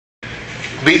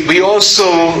We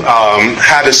also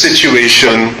had a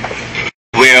situation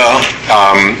where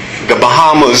the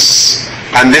Bahamas,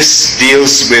 and this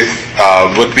deals with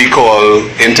what we call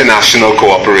international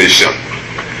cooperation.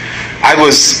 I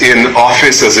was in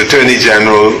office as Attorney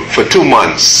General for 2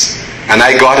 months, and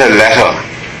I got a letter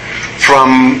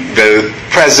from the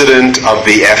president of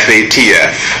the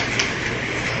FATF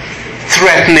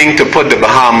threatening to put the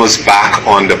Bahamas back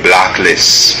on the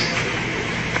blacklist.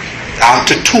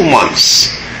 After 2 months,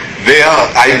 there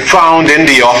I found in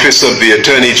the office of the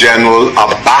Attorney General a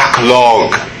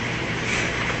backlog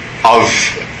of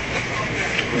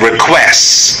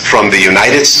requests from the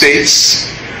United States,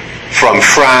 from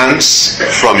France,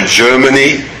 from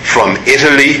Germany, from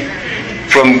Italy,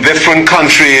 from different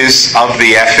countries of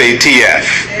the FATF.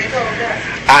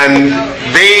 And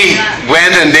they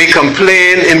went and they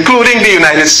complained, including the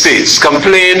United States,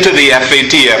 complained to the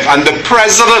FATF. And the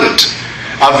president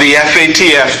of the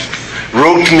FATF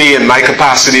wrote me in my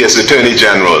capacity as Attorney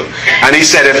General. And he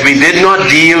said if we did not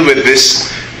deal with this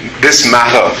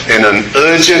matter in an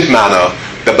urgent manner,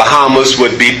 the Bahamas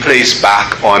would be placed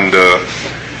back on the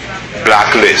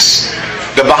blacklist.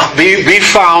 We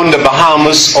found the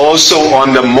Bahamas also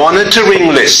on the monitoring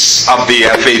list of the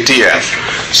FATF.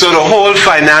 So the whole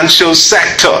financial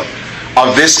sector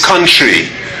of this country,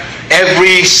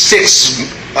 every 6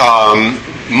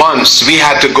 months we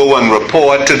had to go and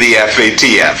report to the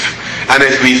FATF. And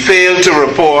if we failed to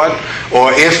report,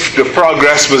 or if the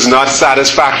progress was not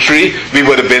satisfactory, we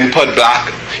would have been put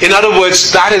back. In other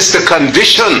words, that is the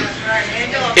condition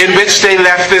in which they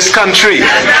left this country.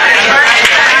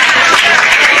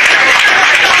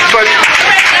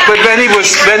 But when he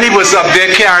was up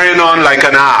there carrying on like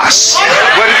an ass,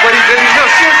 but he didn't. No,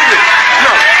 seriously,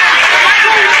 no,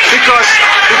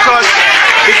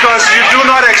 because you do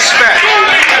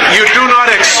not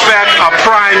expect a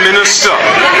prime minister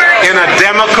in a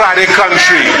democratic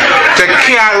country to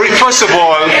carry. First of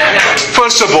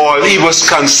all, he was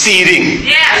conceding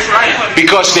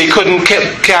because they couldn't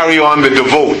carry on with the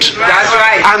vote. That's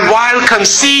right. And while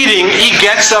conceding, he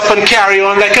gets up and carry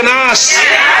on like an ass.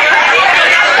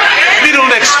 We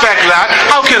don't expect that.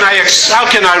 How can I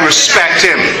respect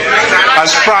him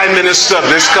as Prime Minister of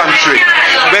this country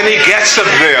when he gets up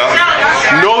there,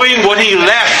 knowing what he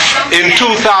left in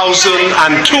 2002,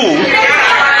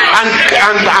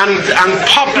 and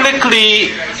publicly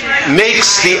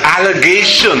makes the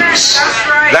allegations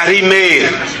that he made?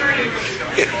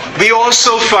 We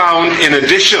also found, in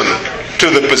addition to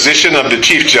the position of the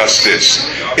Chief Justice,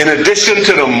 in addition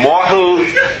to the mortal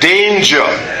danger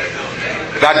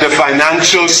that the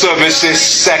financial services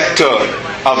sector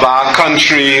of our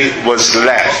country was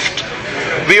left,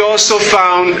 we also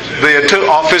found the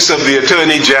Office of the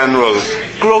Attorney General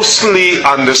grossly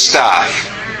understaffed.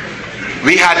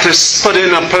 We had to put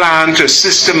in a plan to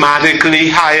systematically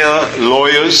hire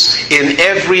lawyers in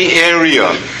every area.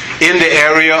 In the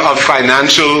area of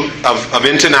of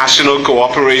international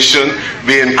cooperation,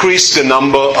 we increased the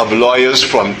number of lawyers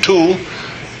from 2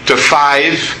 to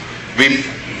 5. We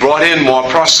brought in more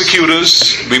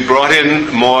prosecutors. We brought in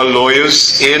more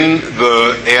lawyers in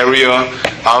the area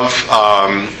of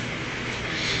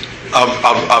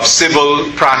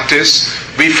civil practice.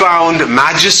 We found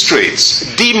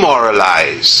magistrates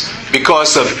demoralized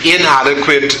because of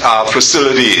inadequate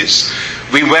facilities.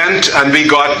 We went and we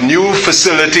got new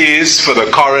facilities for the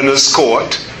coroner's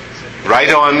court,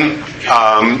 right on,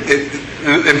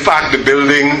 in fact the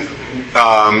building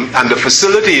and the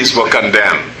facilities were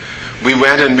condemned. We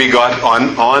went and we got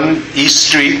on East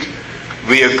Street,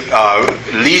 we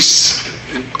leased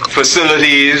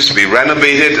facilities, we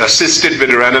renovated, assisted with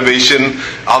the renovation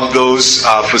of those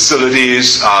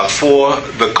facilities for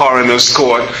the coroner's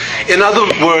court. In other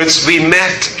words, we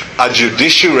met a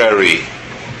judiciary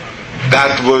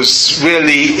that was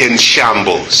really in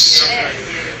shambles.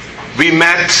 We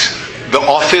met the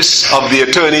Office of the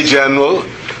Attorney General,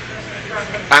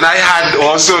 and I had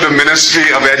also the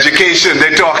Ministry of Education.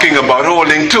 They're talking about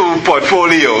holding 2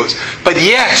 portfolios, but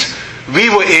yet we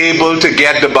were able to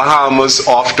get the Bahamas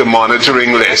off the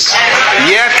monitoring list.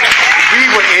 Yet we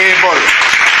were able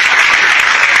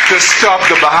to stop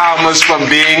the Bahamas from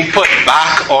being put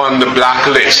back on the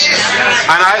blacklist.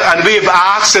 And we have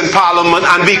asked in Parliament,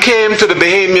 and we came to the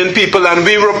Bahamian people and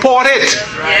we reported.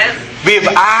 We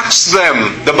have asked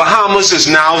them. The Bahamas is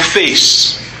now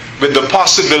faced with the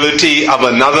possibility of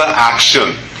another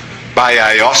action by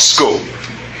IOSCO.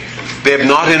 They have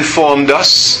not informed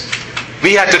us.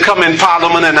 We had to come in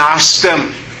Parliament and ask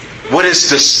them, what is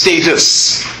the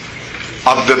status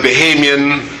of the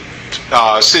Bahamian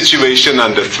situation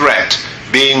and the threat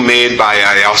being made by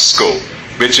IOSCO?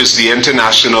 which is the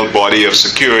international body of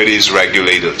securities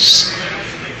regulators.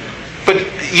 But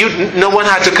no one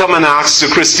had to come and ask the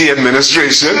Christie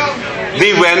administration.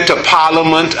 We went to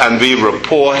Parliament and we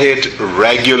reported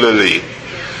regularly.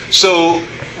 So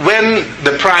when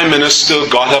the Prime Minister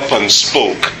got up and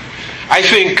spoke, I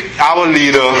think our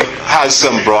leader has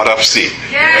some brought-up seat.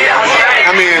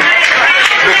 I mean,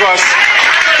 because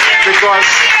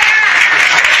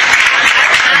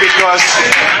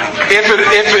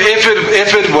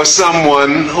if it was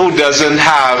someone who doesn't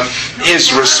have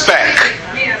his respect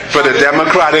for the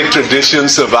democratic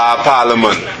traditions of our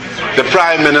Parliament, the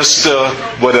Prime Minister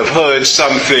would have heard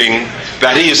something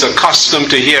that he is accustomed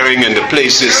to hearing in the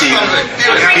places he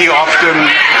often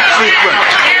frequent.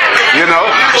 You know,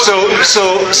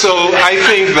 so I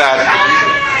think that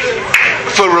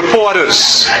for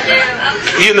reporters,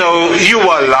 you know, you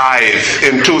were live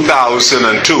in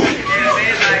 2002.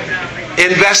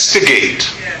 Investigate.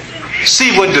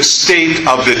 See what the state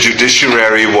of the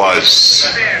judiciary was.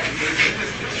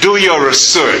 Do your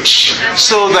research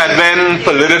so that when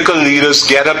political leaders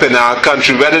get up in our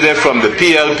country, whether they're from the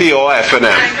PLP or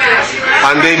FNM,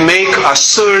 and they make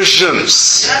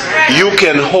assertions, you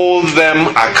can hold them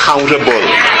accountable.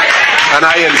 And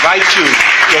I invite you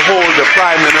to hold the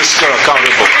Prime Minister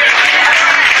accountable.